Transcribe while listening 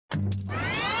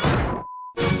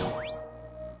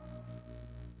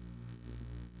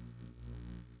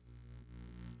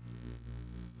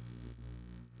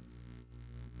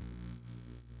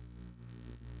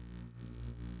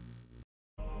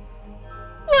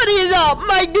up,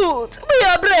 my dudes? We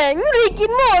are playing Rick and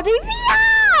Morty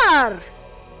VR!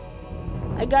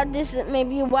 I got this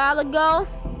maybe a while ago.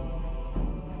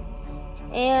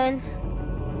 And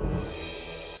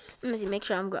let me see, make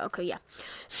sure I'm good. Okay, yeah.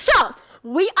 So,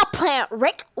 we are playing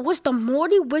Rick. Where's the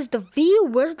Morty? Where's the V?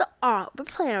 Where's the R? We're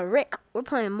playing Rick. We're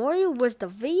playing Morty. Where's the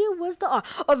V? Where's the R?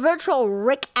 A virtual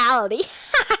Rick-ality.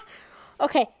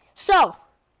 Okay, so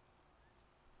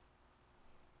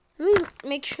let me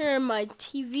make sure my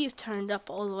TV is turned up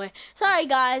all the way. Sorry,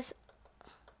 guys.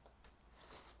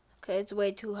 Okay, it's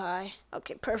way too high.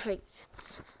 Okay, perfect.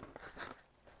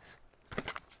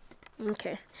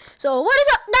 Okay, so what is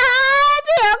up, guys?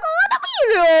 We are going to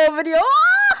be a video.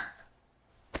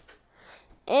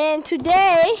 And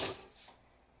today,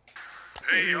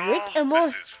 hey Rick y'all, and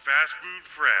Morty. this is Fast Food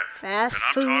Fred. Fast and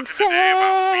I'm Food talking today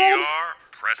about Fred. VR,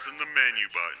 pressing the menu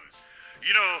button.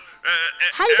 You know,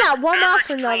 How you got one every mouth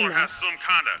and another controller has mouth?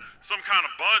 some kind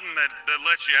of button that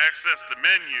lets you access the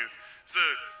menu. So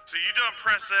you done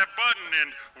press that button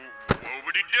and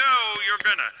whoa-de-do, you're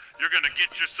gonna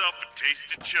get yourself a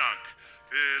tasty chunk.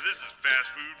 This is Fast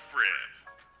Food Fred.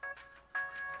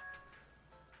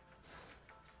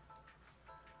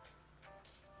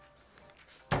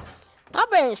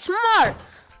 Papa is smart.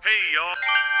 Hey y'all.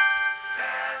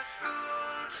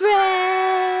 Fred.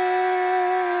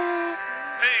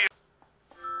 Hey.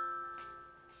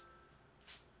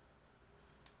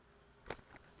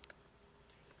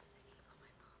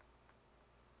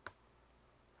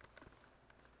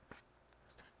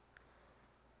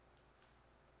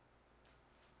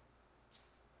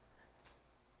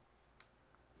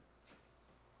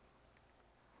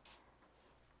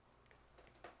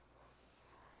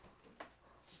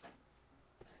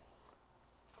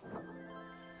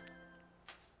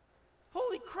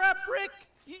 Holy crap, Rick!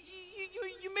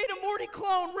 You made a Morty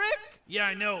clone, Rick! Yeah,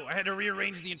 I know. I had to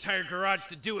rearrange the entire garage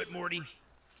to do it, Morty.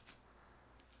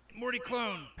 Morty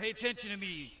clone, pay attention to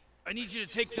me. I need you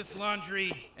to take this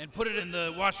laundry and put it in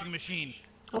the washing machine.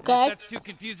 Okay. If that's too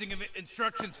confusing of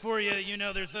instructions for you, you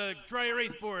know, there's a dry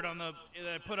erase board on that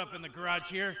I put up in the garage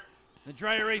here. The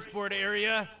dry erase board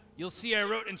area, you'll see I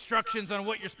wrote instructions on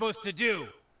what you're supposed to do.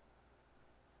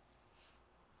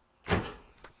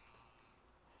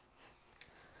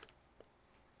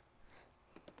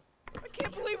 I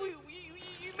can't believe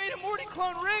you made a Morty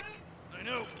clone, Rick! I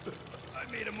know. I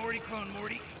made a Morty clone,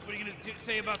 Morty. What are you gonna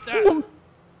say about that?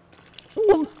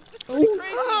 That's pretty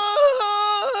crazy!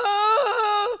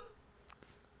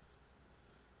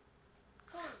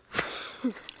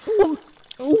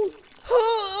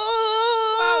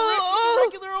 Wow, Rick, you're a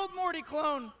regular old Morty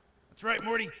clone! That's right,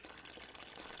 Morty.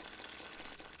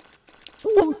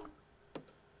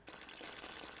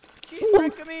 Jeez,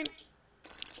 Rick, I mean...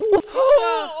 I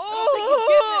don't think he's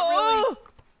getting it, really.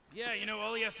 Yeah, you know,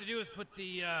 all he has to do is put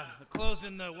the clothes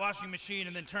in the washing machine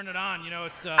and then turn it on. You know,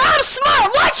 it's I'm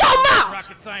smart. Watch your mouth.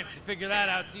 rocket science to figure that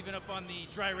out. It's even up on the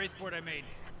dry erase board I made.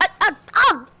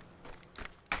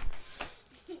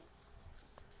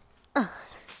 Now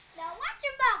watch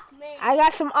your mouth, man. I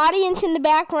got some audience in the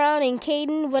background, and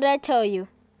Caden, what did I tell you?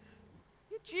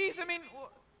 Jeez, I mean,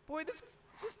 boy, this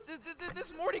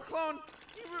Morty clone,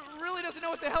 he really doesn't know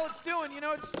what the hell it's doing. You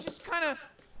know, it's just kind of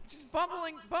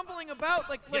bumbling about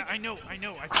like. Yeah, I know. I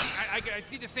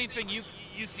see the same thing you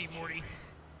see, Morty.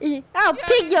 I'll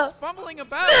pick you. Bumbling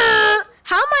about.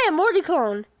 How am I a Morty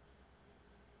clone?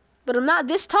 But I'm not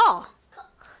this tall.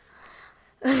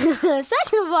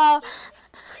 Second of all,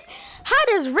 how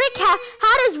does Rick have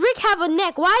a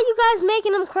neck? Why are you guys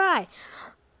making him cry?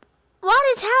 How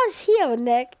does he have a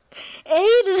neck? And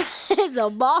he just has a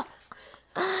ball.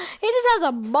 He just has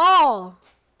a ball.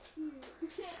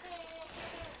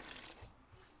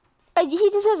 He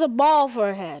just has a ball for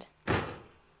a head.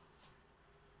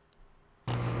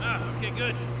 Ah, okay,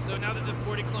 good. So now that this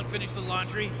Morty clone finished the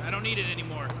laundry, I don't need it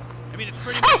anymore. I mean, it's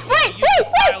pretty Hey, much wait, a useless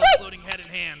pile of wait. floating head and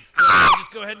hands. So I'll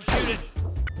just go ahead and shoot it.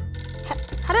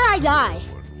 How did I die?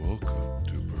 Welcome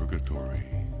to Purgatory.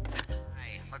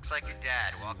 Hey, looks like you're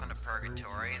dead. Welcome to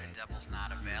Purgatory. The devil's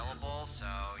not available, so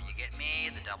you get me,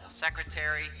 the devil's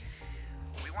secretary.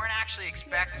 We weren't actually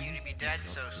expecting you to be dead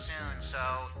so soon,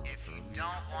 so if you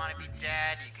don't want to be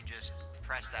dead, you can just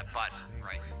press that button,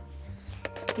 right?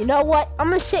 You know what? I'm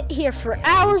gonna sit here for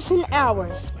hours and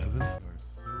hours.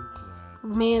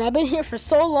 Man, I've been here for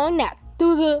so long now.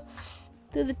 Through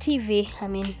the TV. I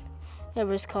mean,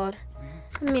 whatever it's called.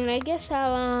 I mean, I guess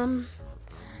I'll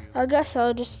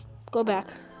just go back.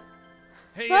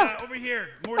 Hey, Oh. over here,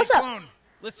 Morty What's up? clone.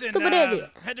 Listen, Stupid idiot.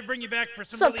 had to bring you back for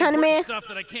some What's up, really tiny important man? stuff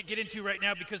that I can't get into right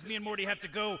now because me and Morty have to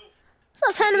go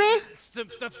What's up, Tiny Man? Some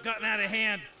stuff's gotten out of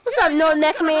hand. What's up, No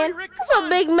Neck Man? What's up,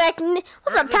 Big Mac?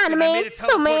 What's up, Tiny Listen, I Man? made a What's up,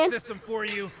 teleport man? system for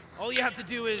you. All you have to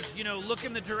do is, look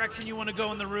in the direction you want to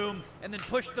go in the room, and then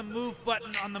push the move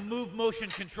button on the move motion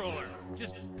controller.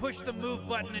 Just push the move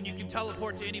button, and you can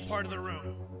teleport to any part of the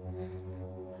room.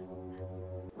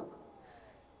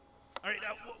 All right,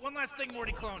 one last thing,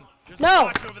 Morty Clone. There's a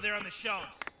watch over there on the shelves.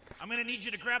 I'm gonna need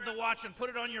you to grab the watch and put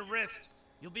it on your wrist.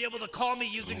 You'll be able to call me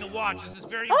using the watch. This is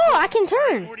very important. I can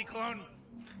turn. Morty Clone.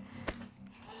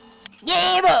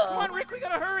 Yeah, boy. Come on, Rick, we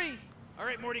gotta hurry. All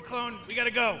right, Morty Clone, we gotta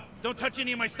go. Don't touch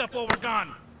any of my stuff while we're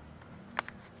gone.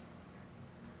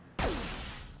 I'm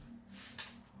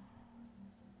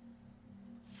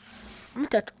gonna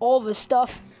touch all this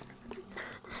stuff.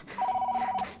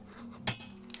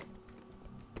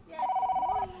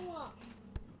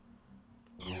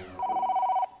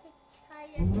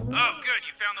 Oh, good,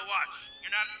 you found the watch.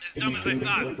 You're not as dumb as I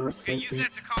thought. Okay, use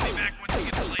that to call me back once you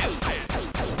get the lay of the land.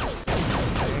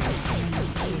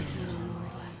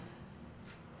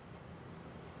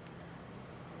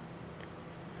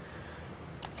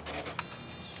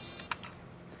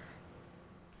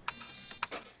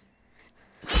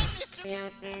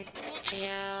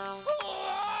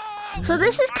 So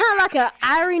this is kind of like a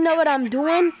I already know what I'm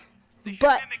doing,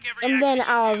 but and then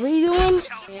I'll redo it.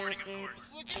 Teleporting, of course.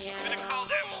 I'm gonna call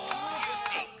them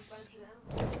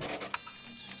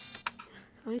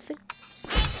What do you think?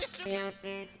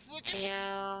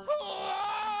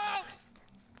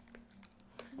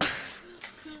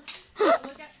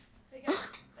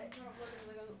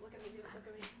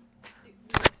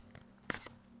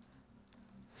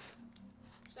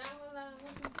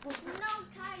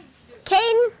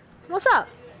 Caden, what's up?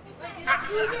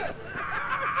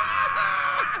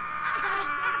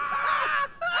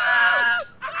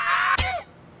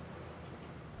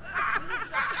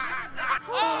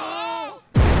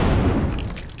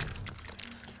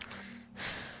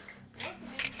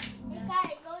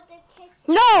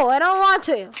 No, I don't want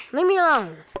to. Leave me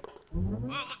alone.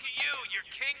 Well, look at you. You're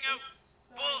king of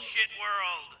bullshit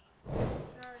world.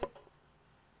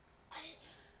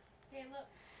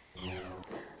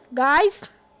 Guys?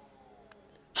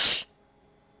 Shh.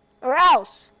 Or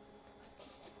else.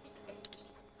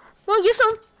 Wanna get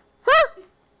some? Huh?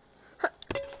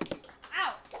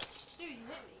 Ow! Dude, you hit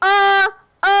me.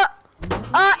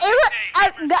 It was,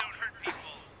 Don't hurt people.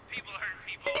 People hurt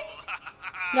people.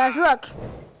 guys, look.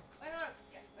 Wait, hold on.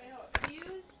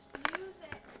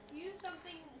 Use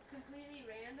something completely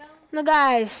random. No,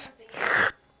 guys. Something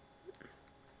else.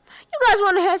 You guys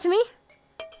want to hurt me?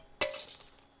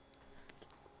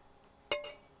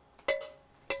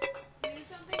 Use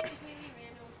something completely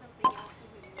random with something else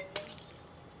completely random.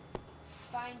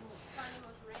 Find the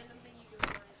most random thing you can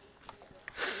find.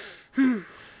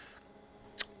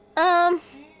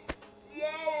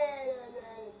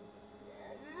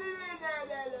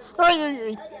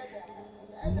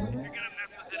 You're gonna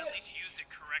mess with it, at least use it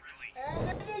correctly. No,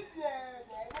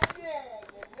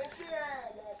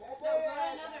 go to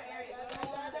another area. Go to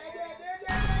another area.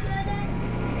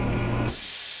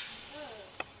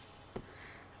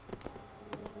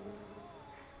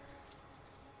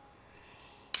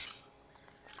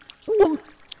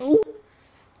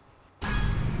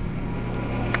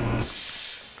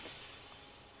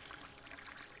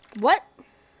 What?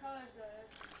 Color soda.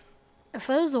 If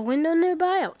there was a window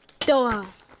nearby, I'll throw out.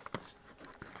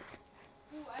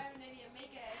 Ooh, I have an idea.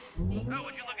 Make Oh,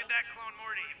 would you look at that, Clone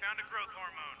Morty? You found a growth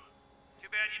hormone. Too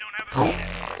bad you don't have a penis.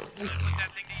 Let's put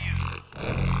that thing to use.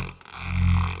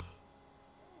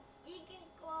 He can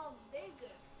grow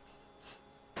bigger.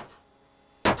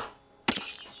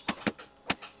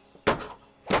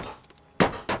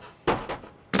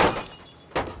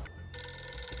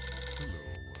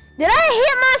 Did I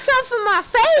hit myself in my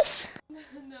face?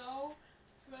 No,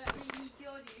 but he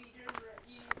killed you. He turned red.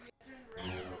 You turned red,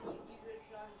 and then you just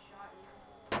shot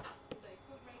you. Like,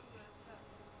 quit breaking my stuff.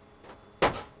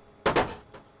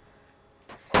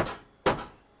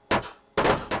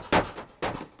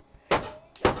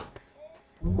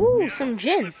 Ooh, some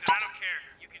gin. Listen, I don't care.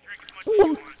 You can drink as much as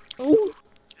you want.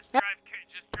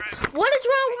 Just drive. What is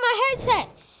wrong with my headset?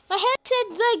 My headset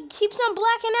like keeps on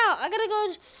blacking out. I gotta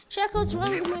go check what's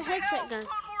wrong with my headset, guy.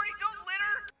 Clone Morty, don't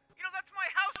litter. You know, that's my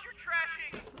house you're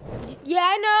trashing. Yeah,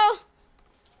 I know.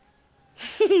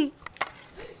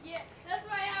 Yeah, that's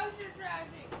my house you're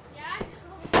trashing. Yeah, I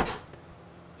know.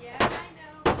 Yeah, I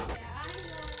know. Yeah,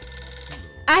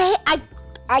 I know.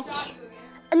 I Shot you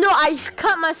again. no, I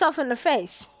cut myself in the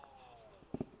face.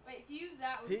 Wait, if you use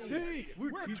that with something. Hey,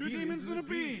 we're two demons and a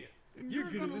bee, and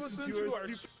you're gonna listen to our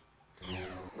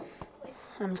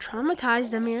I'm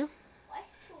traumatized, Amir.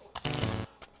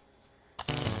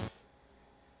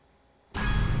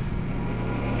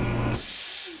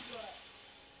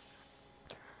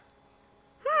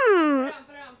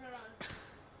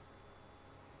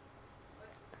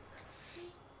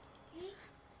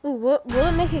 Ooh, what? Will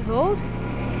it make it gold? Will it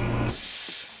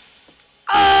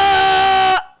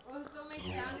still make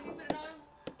sound if you put it on?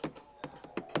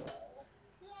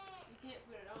 You can't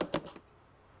put it on.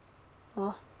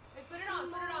 Well, Hey, put it on,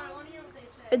 put it on. I want to hear what they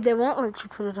say. they won't let you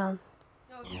put it on.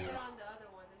 No, if you put on the other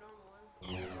one, the normal one. What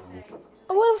do they say?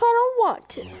 What if I don't want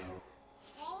to? Well, I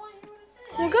want to hear what it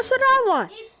says. Well, guess what I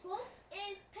want? It book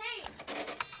is pink.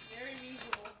 Very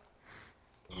reasonable.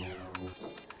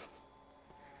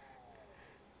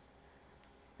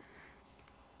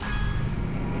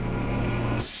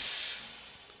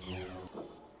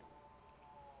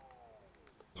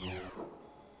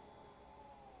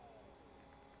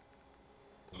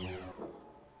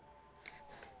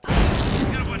 You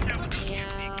gotta watch out with those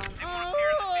UC. They won't appear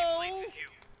in the same place as you.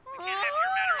 We can't have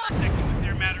your matter intersecting with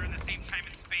their matter in the same time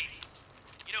and space.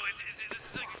 You know, this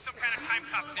is like some kind of time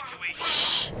cop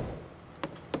situation.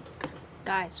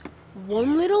 Guys,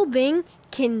 one little thing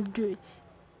can do.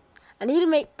 I need to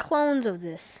make clones of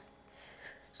this.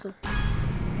 So,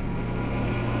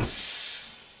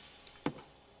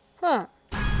 huh?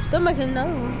 Still making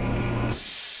another one. Mix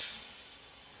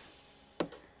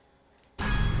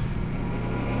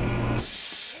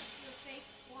the fake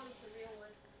one with the real one.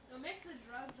 No, mix the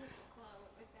drugs with the clone,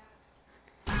 like that.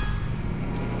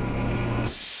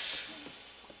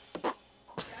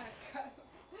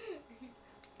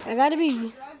 I gotta be.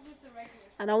 Drugs with the regular.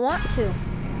 I don't want to.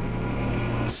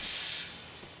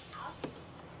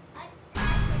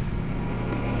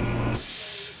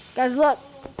 Guys, look.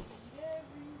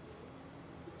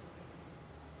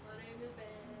 My name is Ben.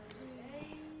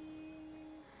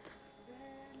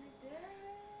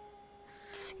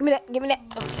 Give me that. Give me that.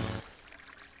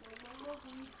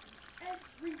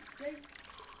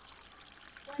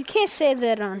 You can't say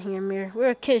that on here, Mir. We're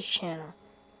a kids channel.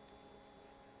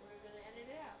 We're gonna edit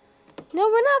it out. No,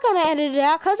 we're not gonna edit it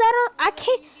out, cause I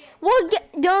can't. Well,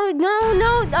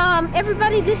 no.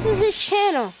 Everybody, this is his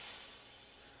channel.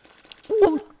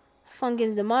 Fun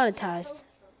getting demonetized.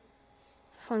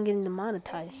 Fun getting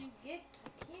demonetized.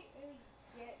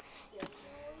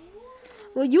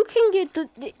 Well, you can get the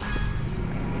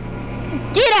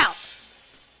get out.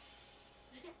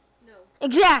 No.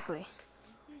 Exactly.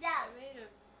 I made a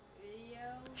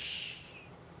video.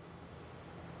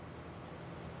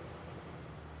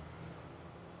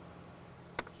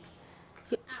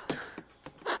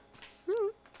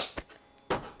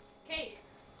 Kate.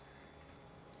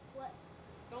 What?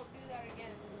 Don't do that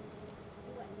again.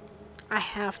 I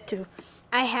have to.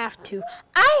 I have to.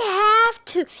 I have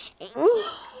to.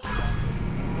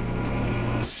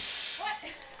 What?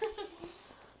 That's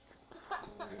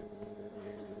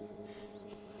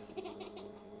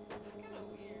kind of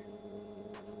weird.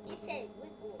 It said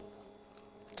wiggle.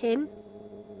 Caden?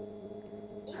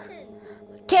 It said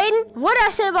Caden, what did I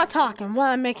say about talking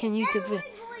while I'm making YouTube video?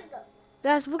 wiggle.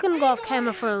 Guys, we're gonna go off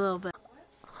camera for a little bit.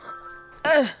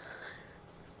 Ugh, Drug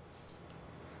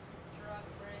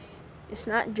brain. it's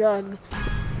not drug.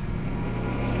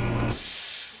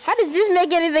 How does this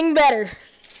make anything better?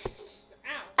 Ow.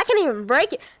 I can't even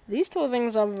break it. These two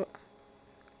things are. Wanna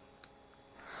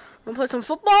put some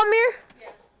football, Mir?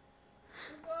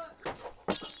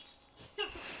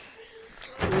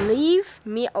 Leave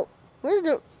me. Oh, where's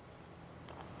the? Look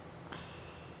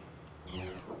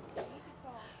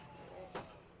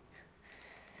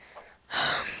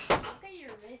at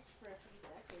your wrist for a few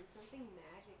seconds. Something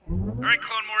magic All right,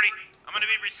 Clone Morty. I'm gonna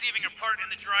be receiving a part in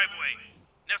the driveway.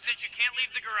 Now, since you can't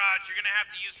leave the garage, you're gonna have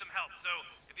to use some help. So,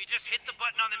 if you just hit the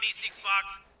button on the Me6 box,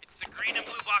 it's the green and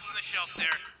blue box on the shelf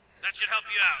there. That should help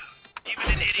you out. Even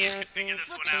an idiot could figure this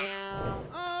one out.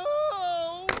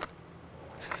 Oh!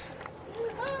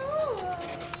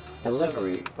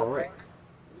 Delivery for Rick.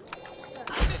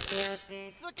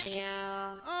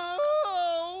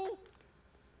 Oh!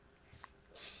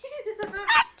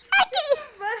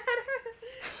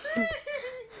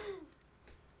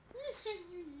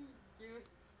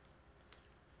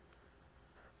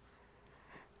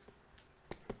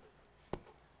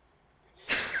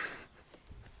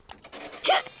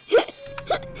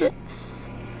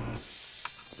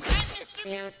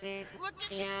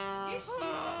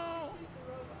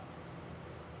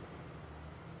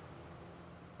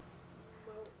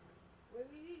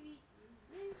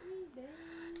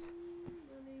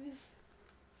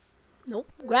 Nope.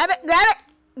 Grab it. Grab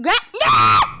it. Grab.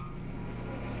 Yeah!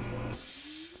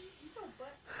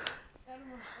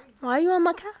 Why are you on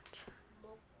my couch?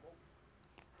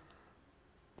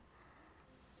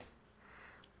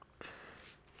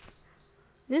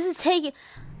 This is taking.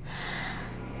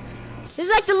 This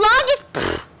is like the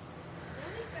longest.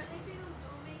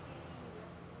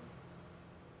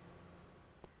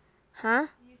 Huh?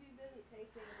 YouTube doesn't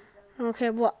take Okay,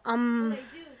 well, Well, they do,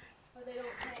 but they don't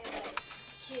pay like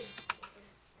kids.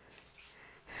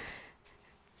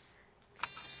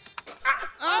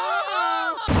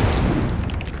 Oh!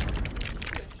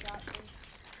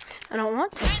 I don't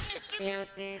want to. Oh!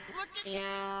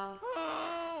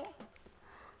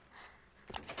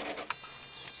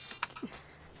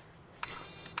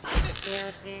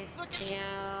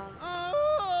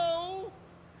 Oh!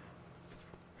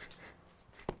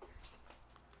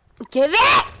 Give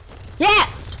it!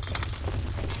 Yes!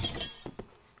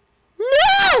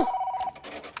 No!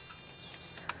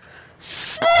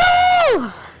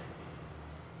 No!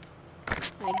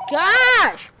 My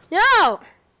gosh! No!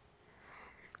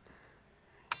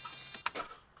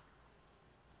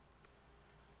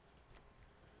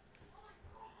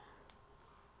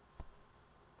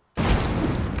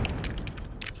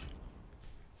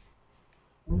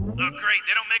 Oh, great.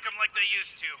 They don't make them like they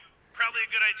used to. Probably a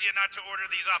good idea not to order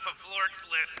these off of Flork's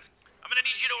list. I'm gonna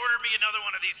need you to order me another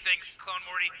one of these things, Clone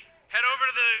Morty. Head over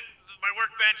to my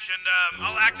workbench and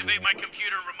I'll activate my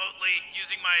computer remotely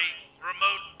using my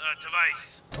remote device.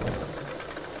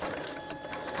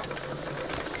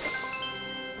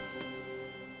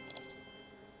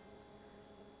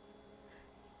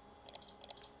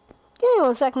 Give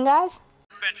me 1 second, guys.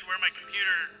 Bench where my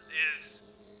computer is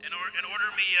and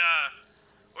order me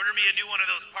a new one of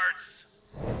those parts.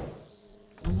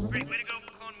 Great, way to go,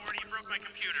 Clone Morty. You broke my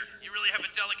computer. You really have a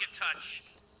delicate touch.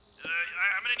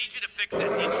 I'm gonna need you to fix it.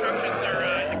 The instructions are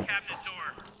in the cabinet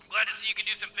door. I'm glad to see you can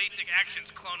do some basic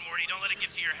actions, Clone Morty. Don't let it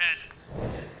get to your head.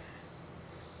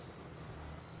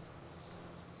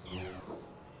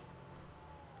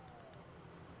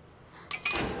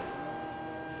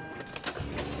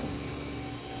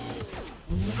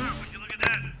 Oh, would you look at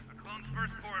that? A clone's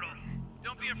first portal.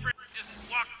 Don't be afraid to just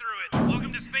walk through it.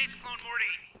 Welcome to space, Clone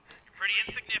Morty. You're pretty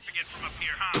insignificant from up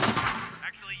here, huh?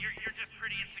 Actually, you're just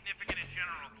pretty insignificant in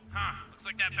general. Huh, looks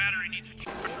like that battery needs a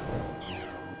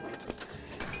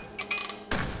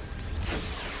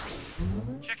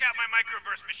Check out my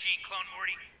microburst machine, Clone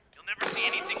Morty. You'll never see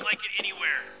anything like it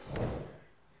anywhere.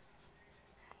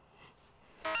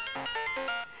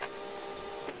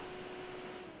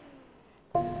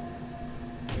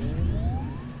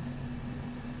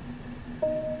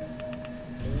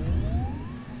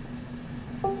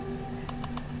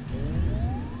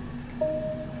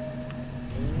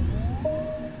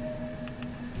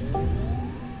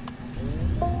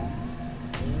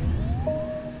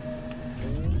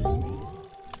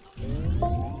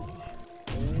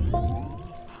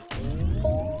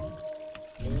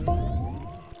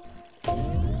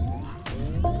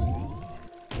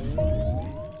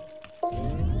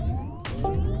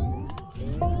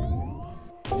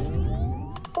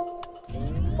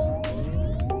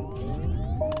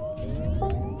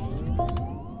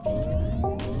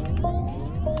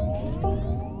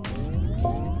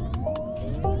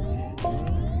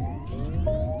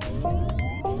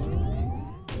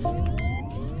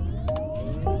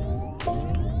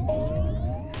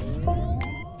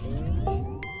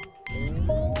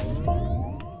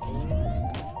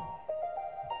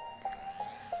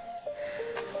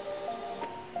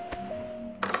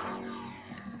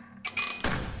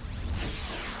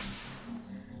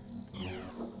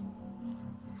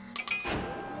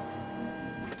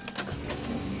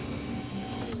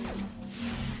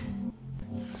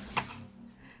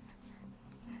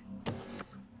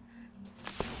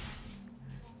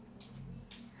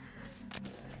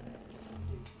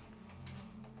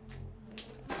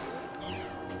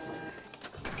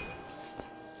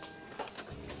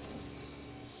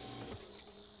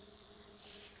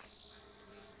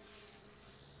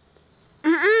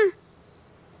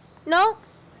 No.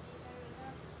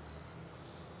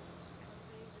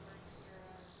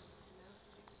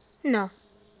 No.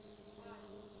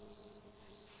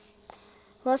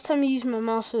 Last time I used my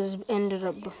mouse was ended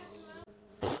up.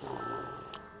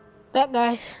 Back,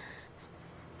 guys.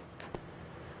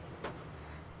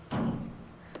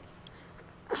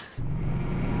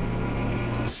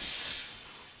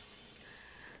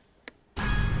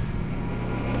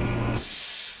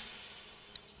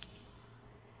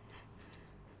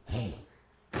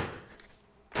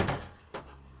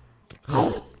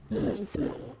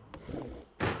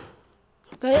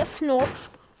 Get snorts.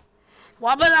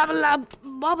 Wobble lobble lob,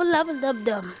 wobble lobble dub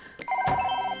dub.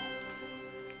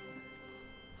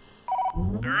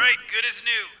 Alright, good as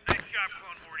new. Nice job,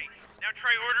 Clone Morty. Now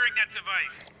try ordering that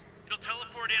device. It'll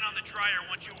teleport in on the dryer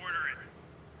once you order it.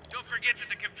 Don't forget that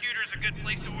the computer is a good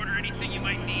place to order anything you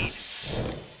might need.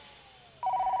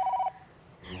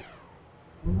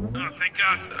 Oh, thank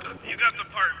God. You got the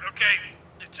part. Okay.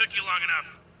 It took you long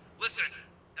enough. Listen,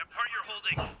 that part you're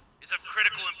holding is is of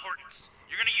critical importance.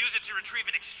 You're going to use it to retrieve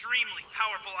an extremely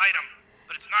powerful item,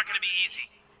 but it's not going to be easy.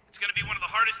 It's going to be one of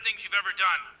the hardest things you've ever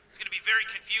done. It's going to be very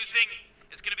confusing,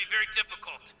 it's going to be very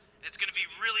difficult, and it's going to be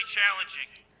really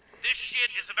challenging. This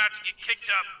shit is about to get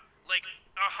kicked up like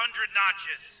 100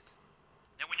 notches.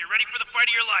 Now when you're ready for the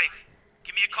fight of your life,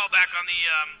 give me a call back on the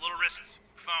little wrist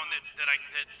phone that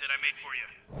I made for you.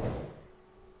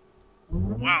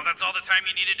 Wow, that's all the time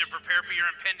you needed to prepare for your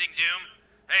impending doom?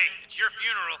 Hey, it's your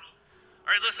funeral.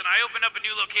 Alright, listen, I opened up a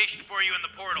new location for you in the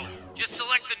portal. Just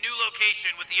select the new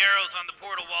location with the arrows on the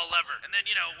portal wall lever. And then,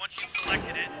 once you've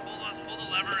selected it, pull the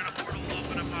lever and a portal will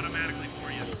open up automatically for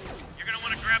you. You're gonna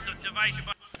want to grab the device you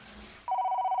bought.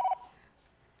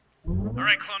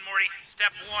 Alright, Clone Morty,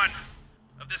 step 1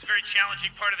 of this very challenging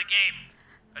part of the game.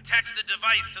 Attach the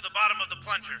device to the bottom of the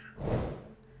plunger.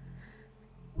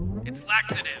 It's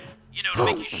laxative, to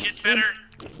make you shit better.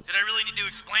 Did I really need to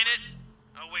explain it?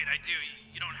 Oh wait, I do.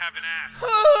 You don't have an ass. You're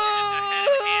just a head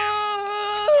and hands.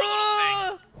 Poor little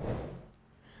thing.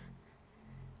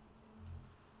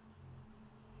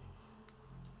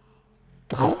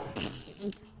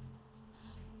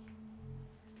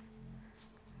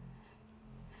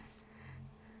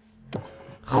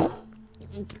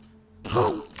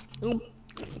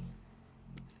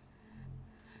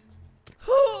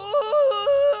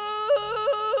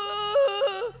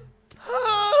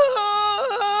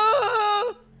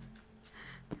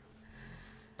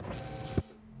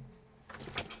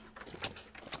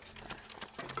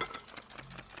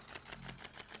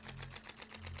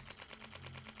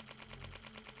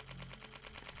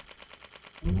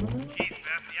 Jeez,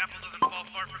 Beth, the apple doesn't fall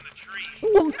far from the tree.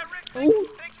 Yeah, Rick,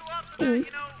 thanks a lot for that,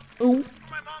 for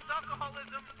my mom's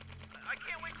alcoholism. I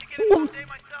can't wait to get it someday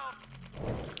myself.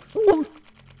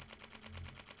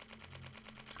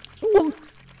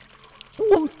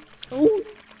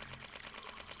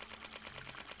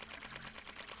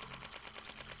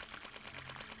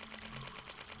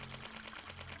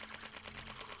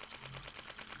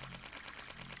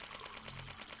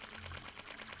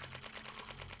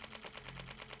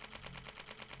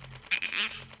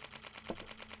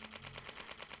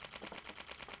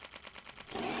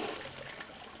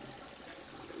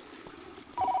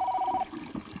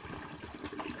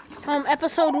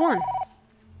 Episode 1. Alright,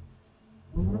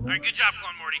 good job,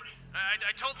 Clone Morty.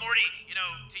 I told Morty,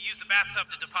 to use the bathtub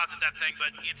to deposit that thing,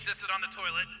 but he insisted on the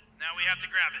toilet. Now we have to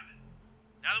grab it.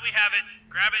 Now that we have it,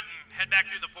 grab it and head back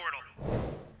through the portal.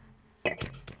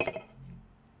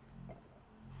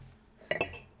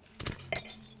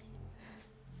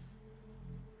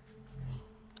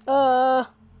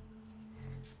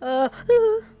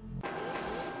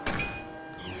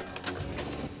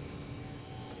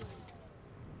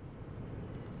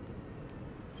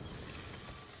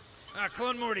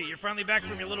 Clone Morty, you're finally back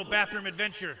from your little bathroom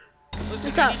adventure. Listen,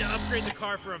 What's I up? need to upgrade the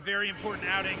car for a very important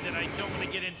outing that I don't want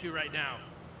to get into right now.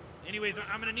 Anyways,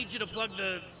 I'm going to need you to plug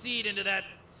the seed into that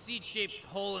seed-shaped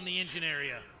hole in the engine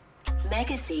area.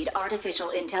 Megaseed Artificial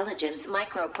Intelligence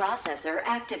Microprocessor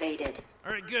activated.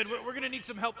 Alright, good. We're going to need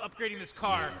some help upgrading this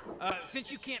car. Since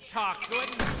you can't talk, go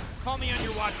ahead and call me on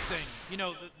your watch thing.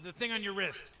 The thing on your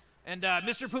wrist. And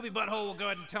Mr. Poopy Butthole will go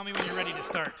ahead and tell me when you're ready to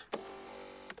start.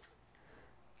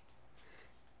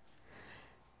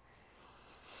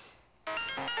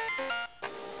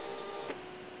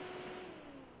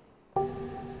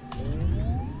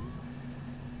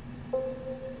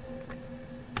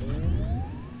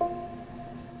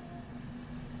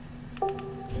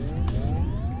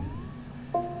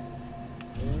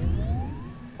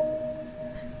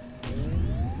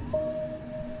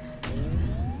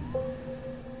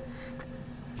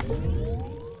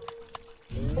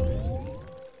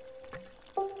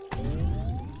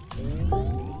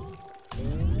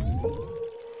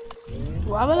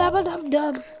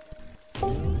 Wabba-dabba-dub-dub.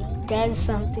 That is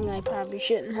something I probably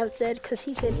shouldn't have said, because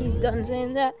he said he's done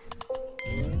saying that.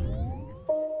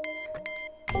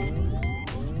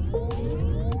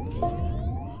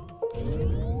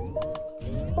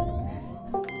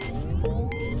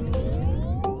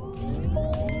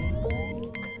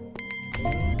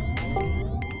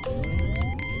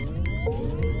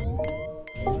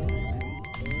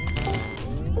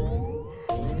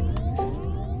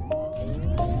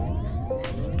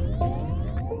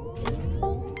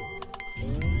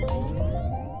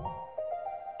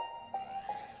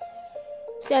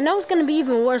 See, I know it's gonna be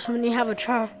even worse when you have a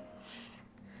child.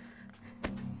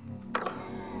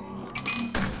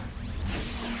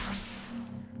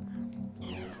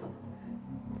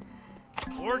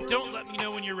 Or don't let me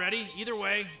know when you're ready. Either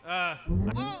way,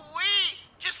 Ooh-wee!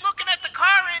 Just looking at the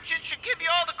car engine should give you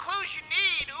all the clues you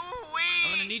need.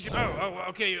 Ooh-wee! I'm gonna need your... Oh,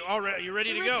 okay. All right. You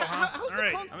ready Hey, to Rick, go, huh? how's All the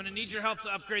right. clone- I'm gonna need your help to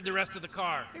upgrade the rest of the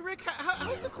car. Hey, Rick,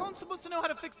 how's the clone supposed to know how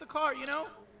to fix the car, you know?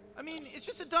 I mean, it's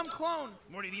just a dumb clone.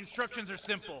 Morty, the instructions are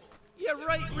simple. Yeah,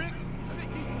 right, Rick. I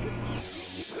mean,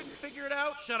 you couldn't figure it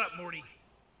out. Shut up, Morty.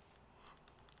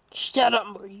 Shut up,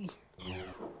 Morty. Oh!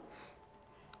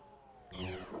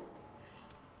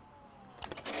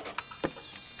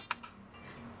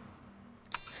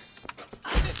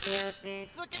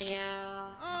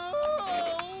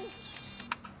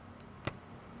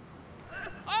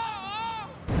 Oh! Oh!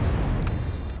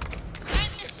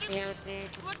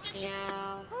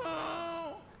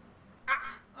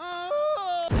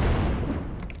 Oh!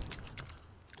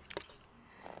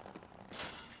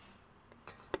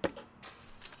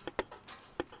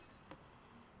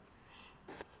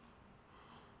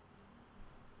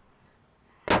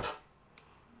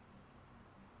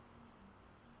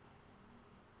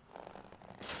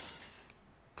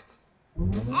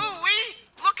 Ooh-wee!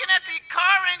 Looking at the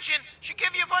car engine should give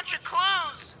you a bunch of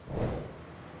clues.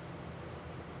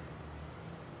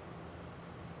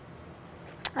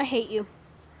 I hate you,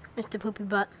 Mr. Poopy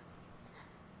Butt.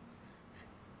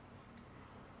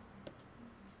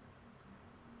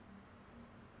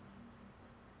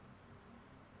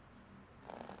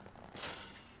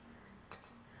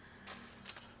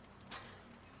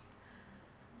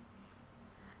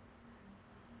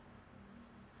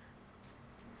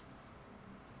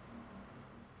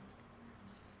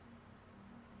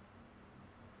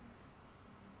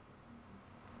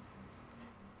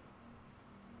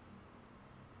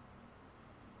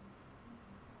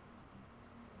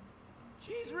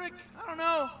 Jeez, Rick, I don't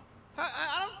know.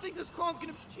 I don't think this clone's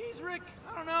gonna... Jeez, Rick,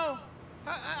 I don't know.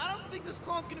 I don't think this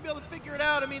clone's gonna be able to figure it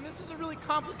out. I mean, this is a really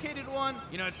complicated one.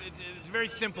 You know, it's very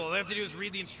simple. All they have to do is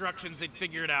read the instructions. They'd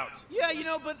figure it out. Yeah, you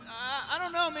know, but I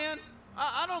don't know, man.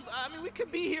 I mean, we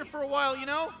could be here for a while, you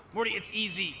know? Morty, it's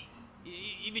easy.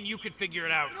 Even you could figure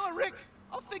it out. You know what, Rick?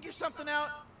 I'll figure something out.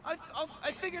 I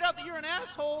figured out that you're an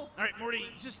asshole. All right, Morty,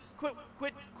 just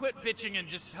quit bitching and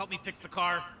just help me fix the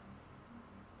car.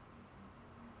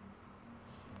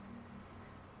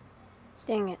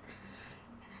 Dang it.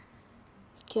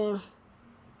 Okay.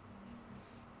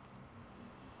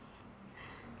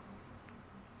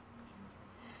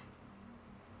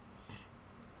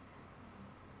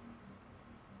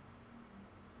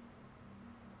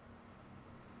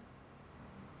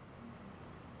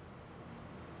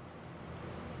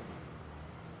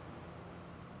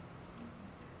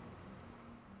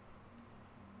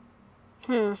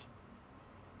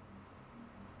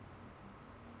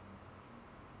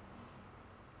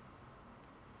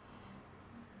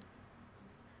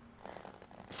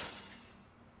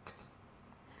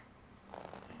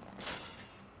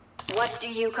 What do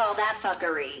you call that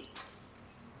fuckery?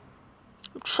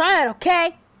 I'm trying,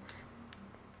 okay?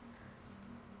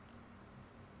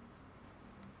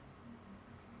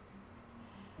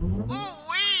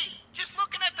 Ooh-wee! Just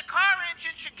looking at the car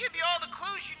engine should give you all the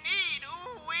clues you need.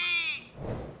 Ooh-wee!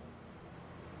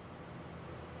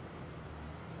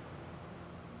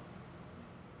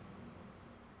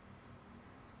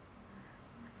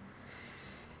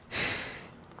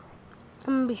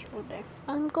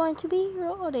 I'm going to be here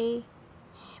all day.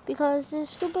 Because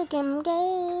this stupid game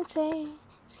can't say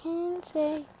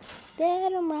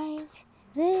that I'm right.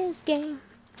 This game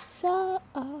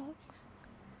sucks.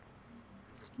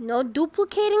 No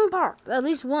duplicating part. At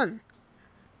least one.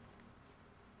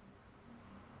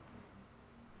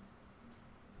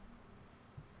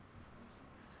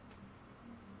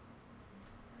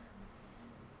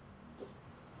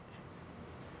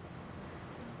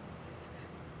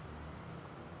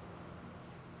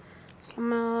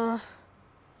 Come on.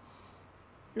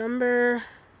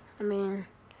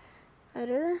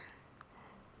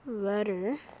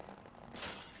 Letter,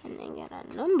 and then get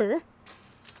a number,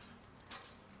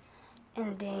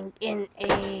 and then in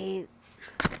a,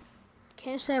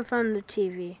 can't say in front of the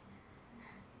TV.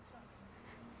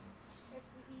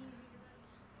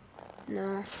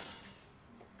 No.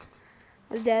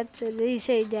 Dad said, did he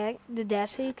say dad, did Dad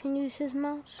say you can use his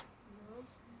mouse?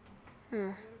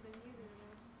 No.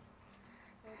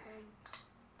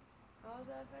 How does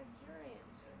that affect your answer?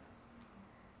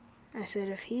 I said,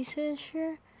 if he says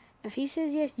sure, if he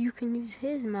says yes, you can use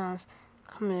his mouse.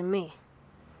 Come to me.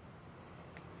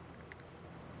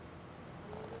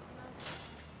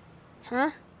 Huh?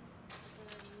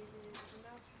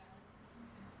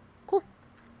 Cool.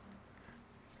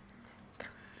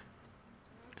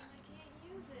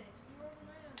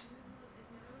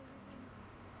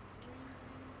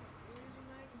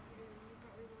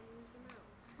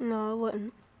 No, I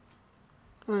wouldn't.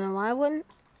 You know why I wouldn't?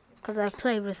 Because I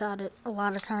played without it a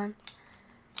lot of times.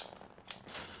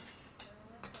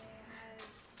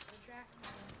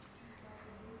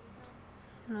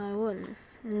 No, I wouldn't.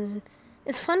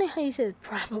 It's funny how you said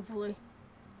probably.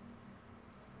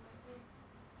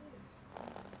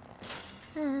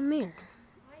 Mirror.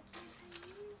 Why can't I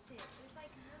use it? There's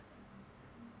like nothing.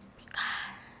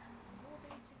 Whole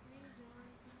basic reason.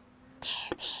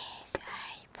 There is a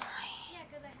point Yeah,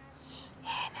 because I haven't used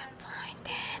it. and a point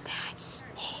that I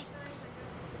need to.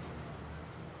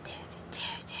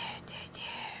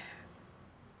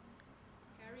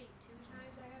 Carrie, 2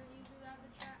 times I haven't used it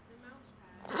without the mouse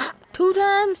pad. 2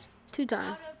 times? 2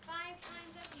 times. Out of 5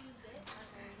 times I've used it,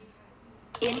 I've already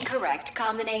had used Incorrect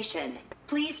combination.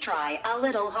 Please try a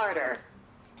little harder.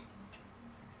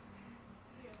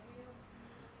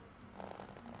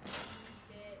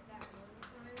 it that one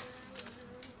time when I was in the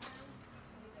house.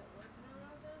 I used it one time when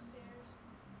I was downstairs,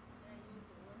 and I used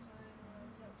it one time when I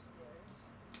was upstairs,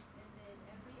 and then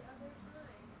every other time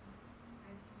I've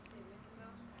used it with the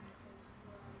mouse pad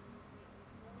because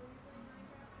before we were playing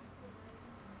Minecraft with Fortnite, and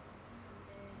then one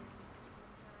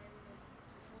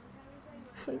time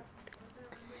we played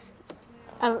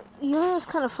Minecraft. You know what's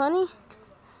kind of funny?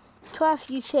 Twelve,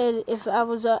 you said if I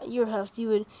was at your house, you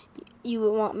would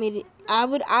want me to. I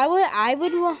would want. You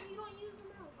don't use the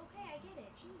mouse. Okay, I get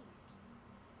it. Jeez.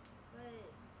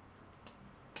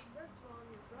 But first of all, I'm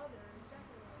your brother, and second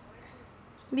of all,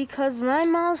 why can't Because my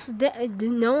mouse,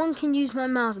 no one can use my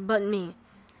mouse but me.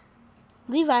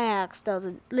 Levi asked if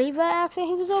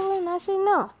he was over, and I said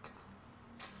no.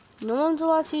 No one's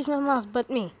allowed to use my mouse but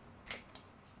me.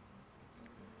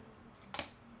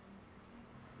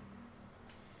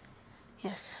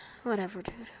 Yes, whatever,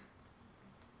 dude.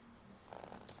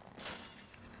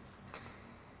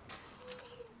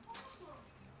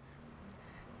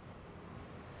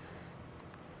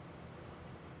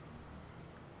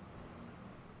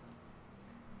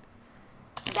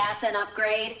 That's an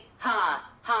upgrade? Ha,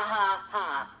 ha, ha,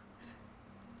 ha.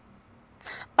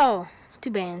 Oh, 2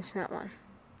 bands, not 1.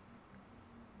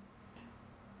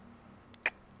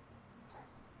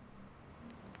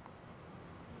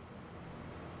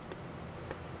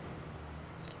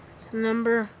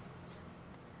 Number.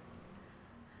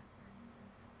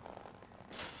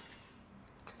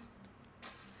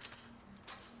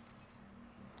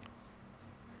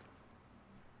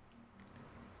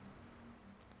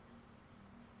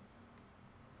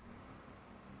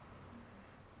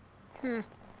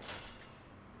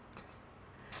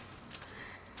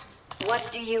 What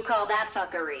do you call that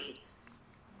fuckery?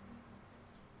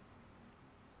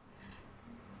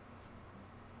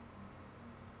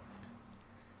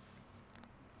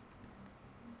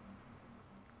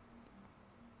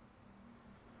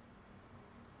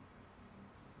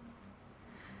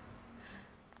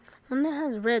 One that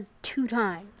has red 2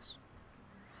 times.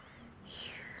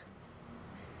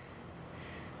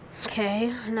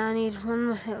 Okay, now I need one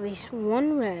with at least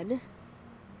 1 red.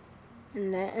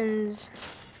 And that ends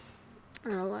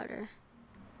on a letter.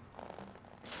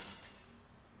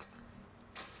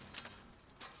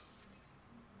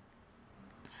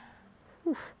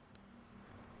 Oof.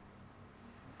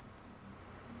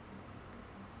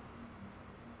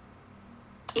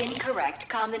 Incorrect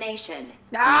combination.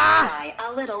 Ah! Try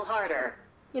a little harder.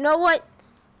 You know what?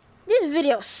 This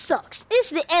video sucks. It's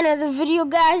the end of the video,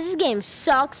 guys. This game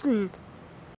sucks. And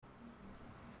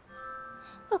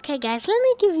okay, guys, let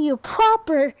me give you a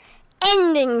proper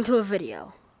ending to a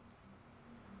video.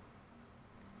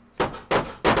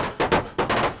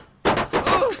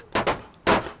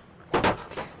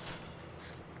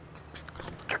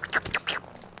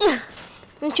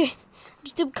 Want your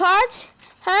stupid cards?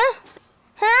 Huh?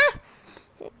 Huh?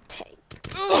 Take.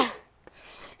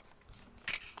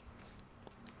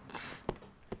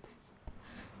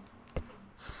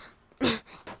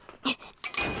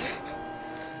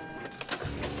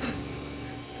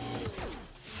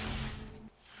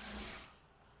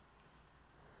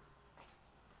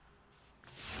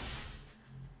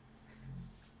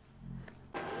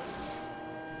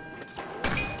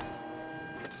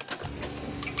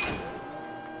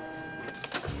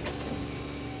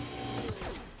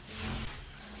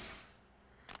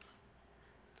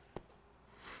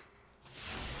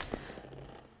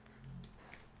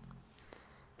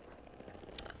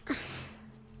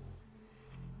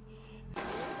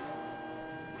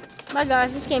 Bye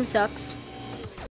guys, this game sucks.